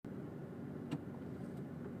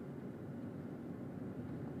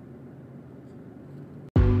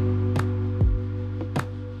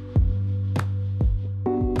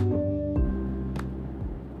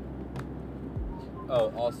Oh,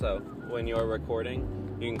 also, when you're recording,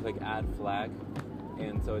 you can click add flag.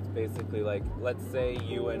 And so it's basically like, let's say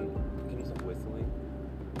you and... Can you stop whistling?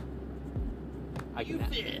 I can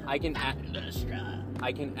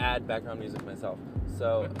add background music myself.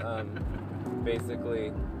 So,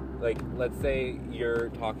 basically, like, let's say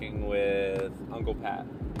you're talking with Uncle Pat,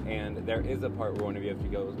 and there is a part where one of you has to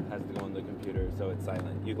go on the computer, so it's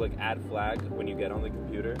silent. You click add flag when you get on the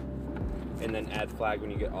computer, and then add flag when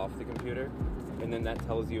you get off the computer, and then that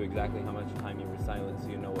tells you exactly how much time you were silent, so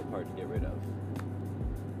you know what part to get rid of.